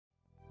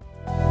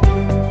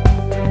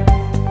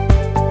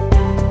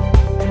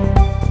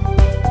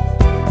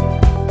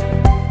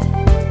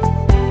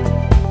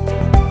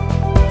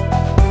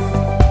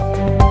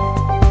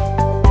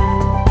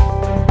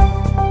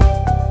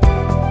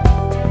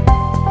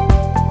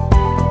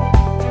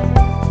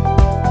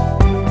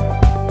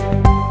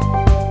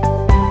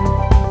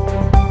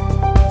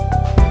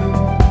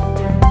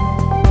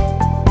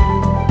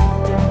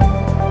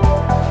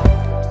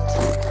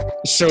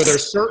So there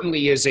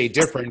certainly is a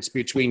difference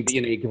between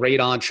being a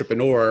great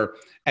entrepreneur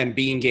and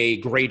being a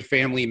great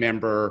family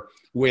member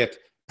with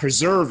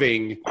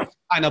preserving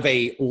kind of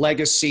a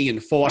legacy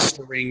and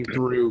fostering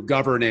through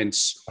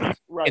governance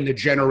in the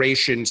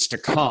generations to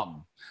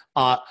come.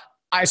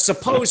 I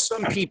suppose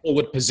some people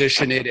would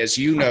position it, as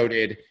you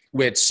noted,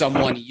 with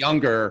someone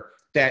younger,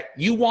 that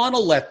you want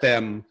to let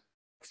them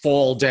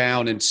fall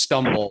down and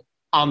stumble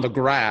on the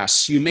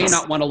grass. You may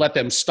not want to let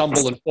them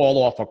stumble and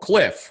fall off a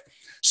cliff.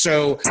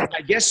 So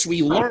I guess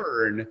we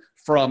learn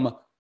from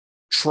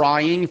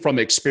trying, from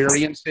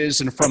experiences,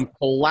 and from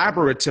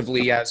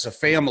collaboratively as a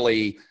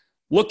family,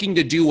 looking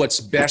to do what's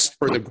best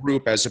for the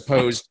group as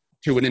opposed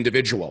to an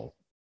individual.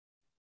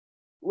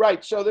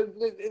 Right. So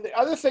the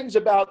other things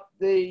about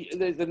the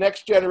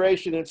next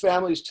generation in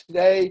families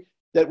today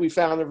that we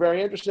found are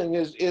very interesting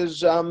is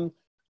that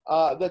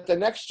the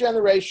next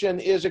generation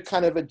is a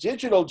kind of a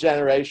digital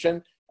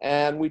generation.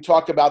 And we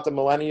talk about the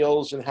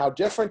millennials and how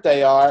different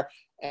they are.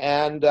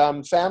 And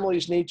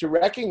families need to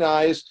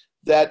recognize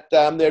that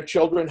their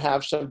children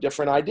have some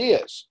different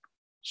ideas.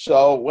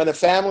 So when a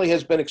family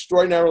has been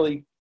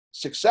extraordinarily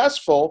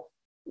successful,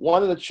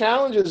 one of the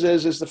challenges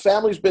is the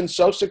family's been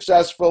so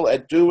successful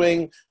at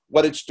doing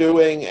what it's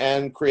doing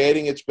and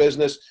creating its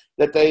business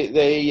that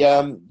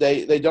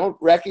they don't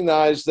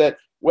recognize that,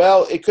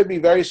 well, it could be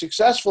very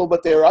successful,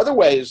 but there are other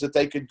ways that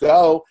they could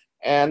go,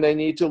 and they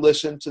need to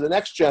listen to the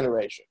next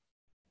generation.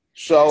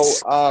 So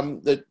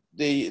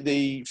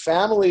the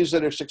families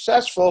that are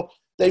successful,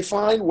 they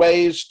find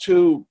ways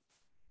to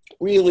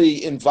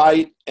really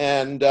invite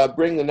and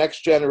bring the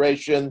next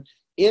generation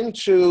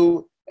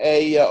into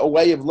a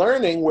way of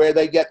learning where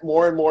they get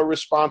more and more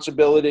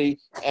responsibility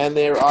and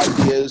their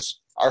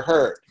ideas are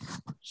heard.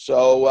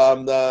 So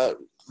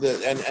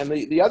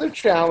the other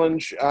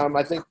challenge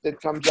I think that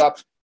comes up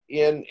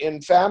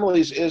in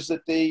families is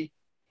that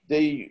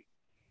the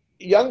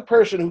young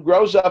person who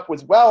grows up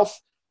with wealth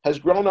has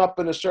grown up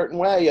in a certain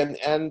way,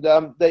 and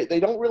they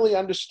don't really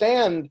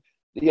understand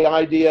the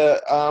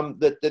idea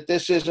that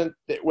this isn't,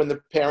 when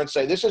the parents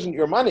say this isn't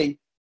your money,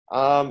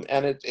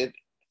 and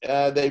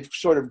they've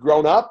sort of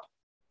grown up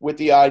with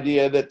the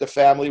idea that the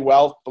family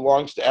wealth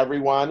belongs to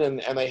everyone,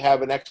 and they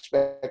have an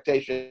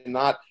expectation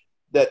not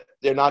that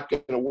they're not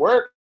going to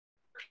work,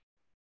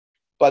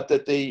 but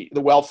that the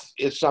wealth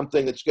is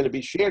something that's going to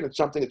be shared and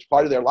something that's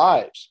part of their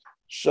lives.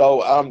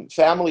 So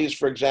families,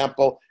 for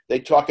example, they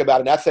talk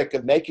about an ethic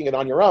of making it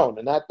on your own,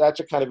 and that's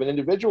a kind of an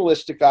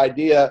individualistic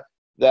idea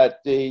that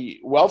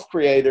the wealth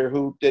creator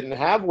who didn't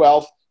have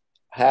wealth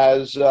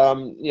has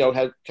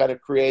had kind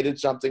of created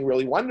something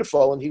really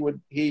wonderful, and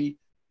he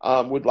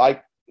would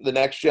like the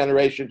next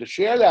generation to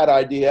share that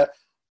idea.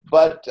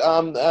 But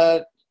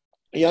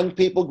young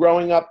people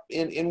growing up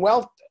in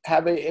wealth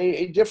have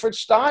a different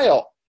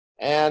style.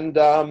 And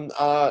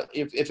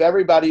if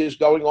everybody is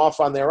going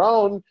off on their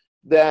own,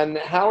 then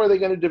how are they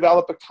going to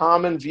develop a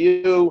common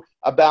view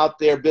about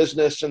their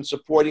business and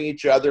supporting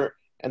each other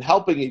and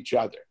helping each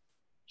other?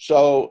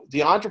 So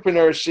the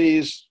entrepreneur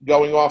sees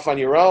going off on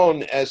your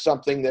own as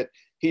something that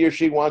he or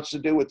she wants to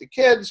do with the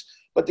kids,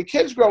 but the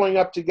kids growing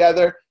up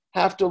together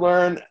have to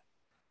learn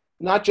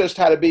not just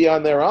how to be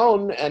on their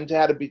own and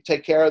how to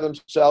take care of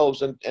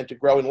themselves and to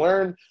grow and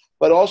learn,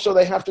 but also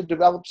they have to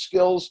develop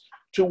skills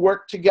to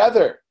work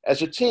together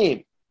as a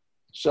team.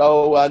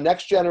 So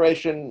next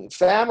generation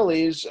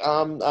families,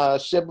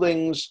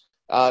 siblings,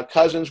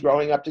 cousins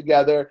growing up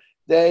together,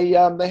 they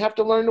have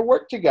to learn to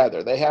work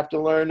together. They have to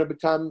learn to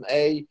become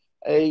a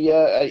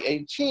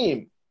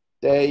team.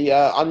 They,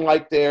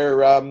 unlike their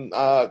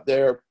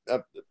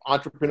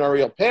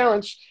entrepreneurial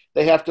parents,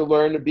 they have to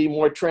learn to be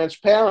more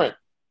transparent,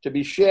 to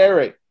be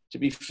sharing, to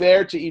be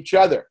fair to each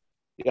other.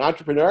 The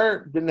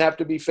entrepreneur didn't have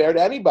to be fair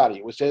to anybody.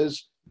 It was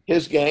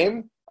his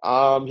game.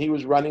 He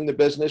was running the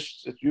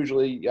business. It's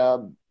usually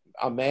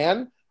a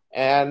man,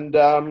 and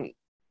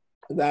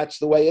that's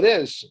the way it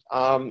is.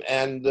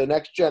 And the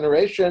next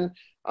generation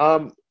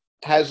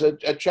has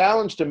a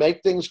challenge to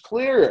make things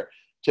clearer,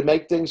 to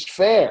make things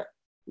fair.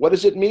 What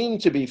does it mean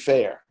to be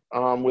fair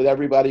with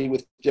everybody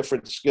with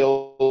different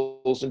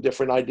skills and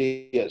different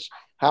ideas?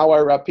 How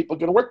are people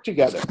going to work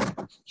together?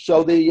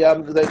 So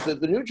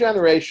the new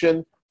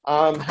generation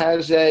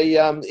has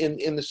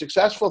in the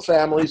successful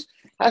families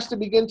has to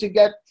begin to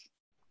get,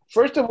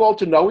 first of all,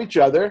 to know each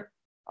other.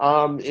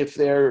 If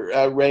they're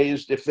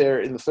if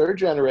they're in the third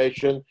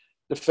generation,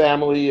 the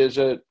family is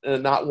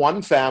not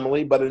one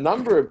family, but a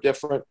number of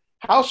different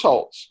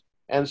households.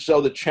 And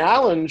so the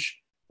challenge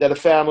that a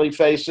family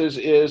faces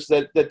is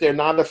that they're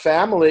not a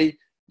family,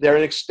 they're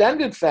an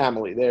extended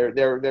family.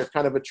 They're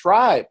kind of a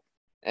tribe.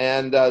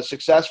 And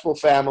successful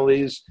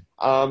families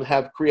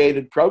have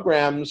created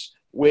programs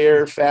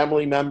where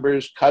family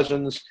members,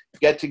 cousins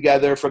get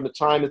together from the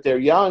time that they're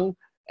young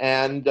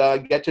and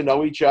get to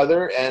know each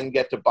other and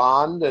get to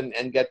bond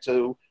and get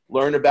to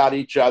learn about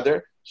each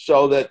other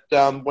so that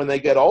when they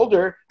get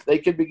older, they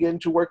can begin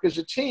to work as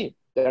a team.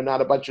 They're not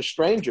a bunch of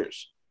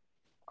strangers.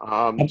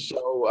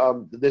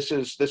 So this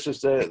is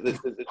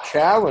the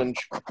challenge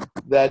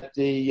that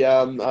the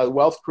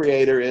wealth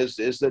creator is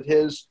that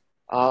his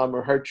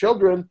or her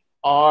children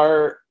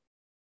are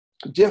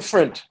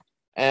different,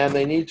 and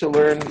they need to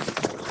learn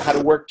how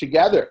to work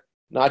together,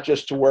 not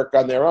just to work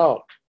on their own.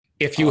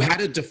 If you had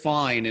to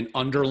define an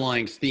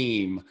underlying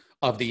theme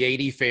of the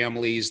 80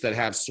 families that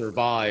have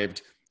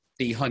survived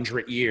the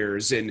 100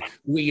 years, and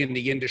we in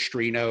the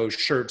industry know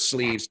shirt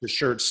sleeves to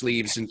shirt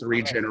sleeves in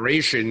 3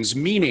 generations,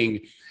 meaning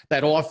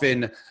that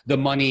often the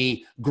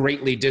money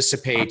greatly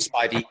dissipates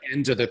by the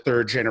end of the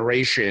 3rd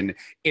generation.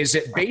 Is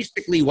it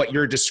basically what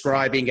you're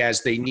describing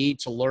as they need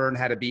to learn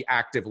how to be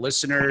active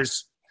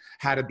listeners,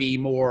 how to be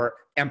more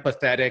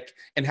empathetic,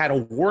 and how to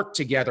work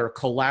together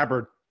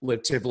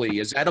collaboratively?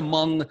 Is that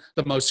among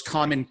the most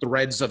common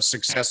threads of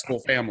successful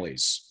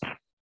families?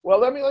 Well,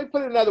 let me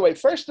put it another way.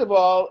 First of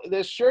all,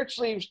 this shirt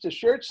sleeves to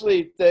shirt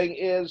sleeve thing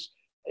is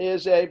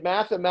a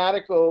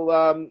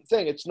mathematical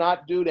thing. It's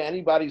not due to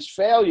anybody's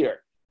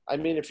failure. I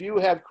mean, if you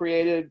have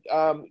created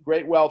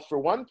great wealth for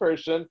one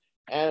person,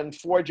 and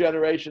 4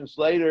 generations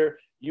later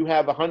you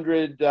have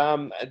 100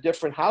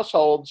 different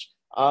households,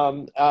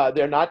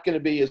 they're not going to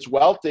be as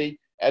wealthy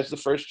as the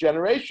first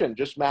generation,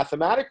 just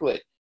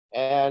mathematically.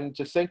 And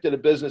to think that a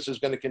business is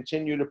going to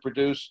continue to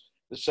produce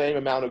the same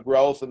amount of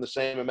growth and the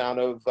same amount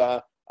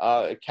of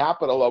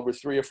capital over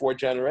 3 or 4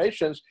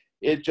 generations,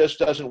 it just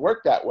doesn't work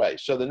that way.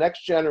 So the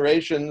next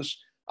generations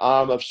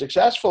of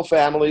successful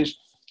families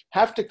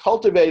have to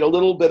cultivate a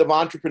little bit of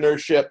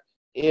entrepreneurship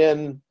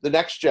in the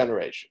next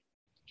generation.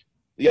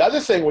 The other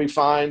thing we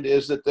find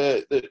is that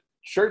the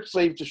shirt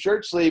sleeve to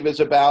shirt sleeve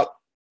is about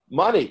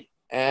money,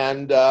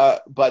 and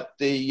but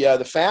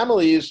the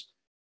families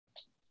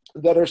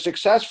that are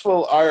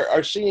successful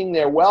are seeing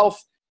their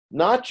wealth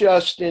not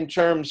just in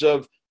terms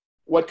of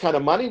what kind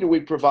of money do we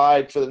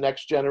provide for the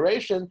next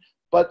generation,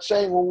 but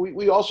saying, well,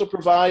 we also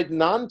provide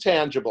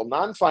non-tangible,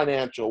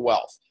 non-financial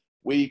wealth.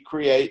 We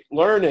create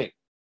learning.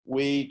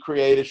 We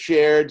create a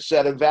shared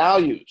set of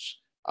values.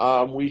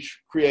 We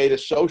create a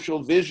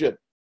social vision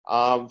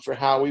for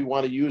how we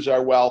want to use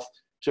our wealth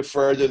to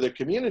further the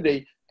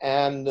community.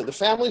 And the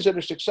families that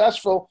are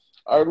successful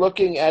are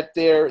looking at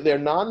their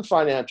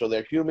non-financial,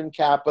 their human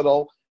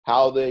capital,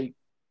 how they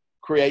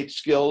create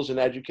skills and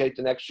educate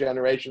the next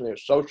generation, their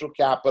social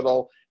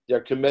capital,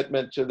 their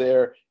commitment to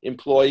their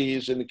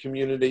employees in the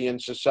community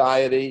and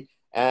society,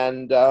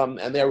 and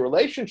their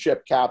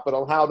relationship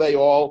capital, how they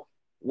all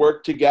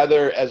work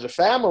together as a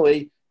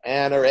family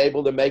and are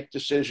able to make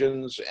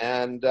decisions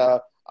and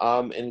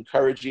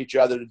encourage each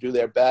other to do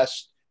their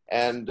best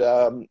and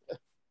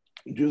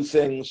do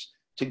things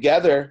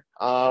together.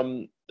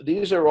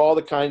 These are all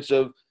the kinds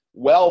of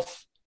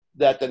wealth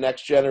that the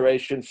next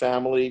generation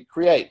family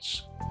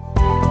creates.